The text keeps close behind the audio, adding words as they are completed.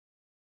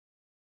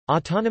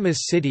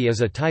Autonomous city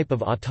is a type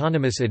of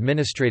autonomous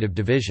administrative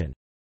division.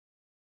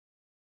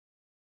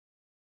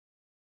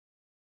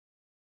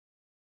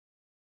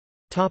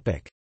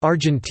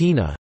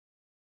 Argentina.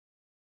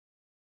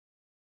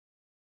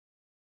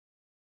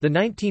 The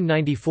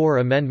 1994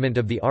 amendment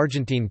of the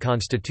Argentine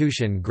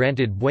constitution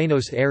granted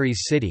Buenos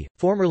Aires City,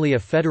 formerly a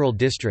federal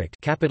district,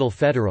 Capital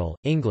Federal,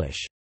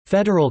 English,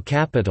 Federal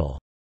Capital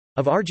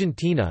of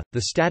Argentina,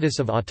 the status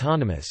of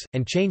autonomous,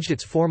 and changed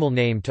its formal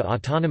name to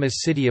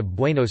Autonomous City of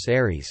Buenos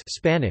Aires,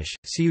 Spanish,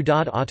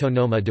 Ciudad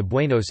Autónoma de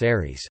Buenos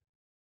Aires.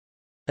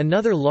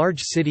 Another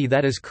large city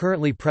that is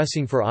currently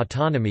pressing for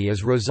autonomy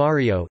is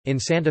Rosario, in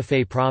Santa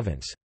Fe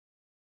Province.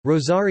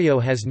 Rosario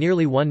has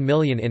nearly 1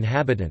 million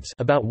inhabitants,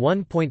 about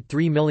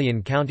 1.3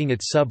 million counting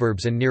its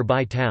suburbs and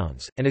nearby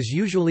towns, and is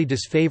usually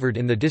disfavored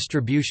in the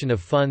distribution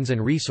of funds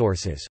and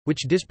resources,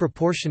 which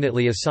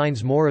disproportionately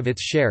assigns more of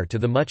its share to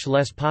the much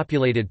less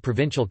populated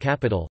provincial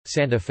capital,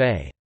 Santa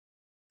Fe.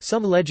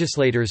 Some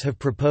legislators have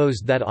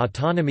proposed that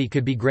autonomy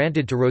could be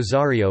granted to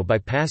Rosario by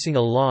passing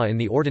a law in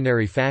the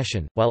ordinary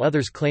fashion, while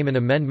others claim an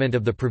amendment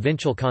of the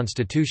provincial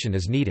constitution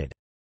is needed.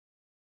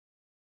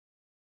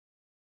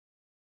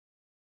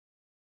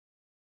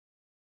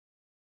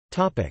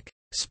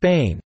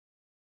 Spain.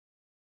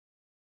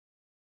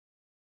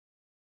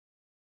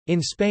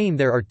 In Spain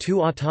there are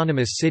two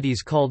autonomous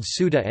cities called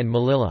Ceuta and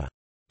Melilla.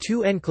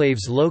 Two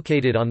enclaves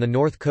located on the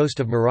north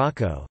coast of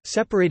Morocco,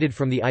 separated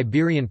from the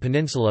Iberian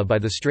Peninsula by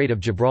the Strait of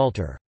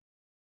Gibraltar.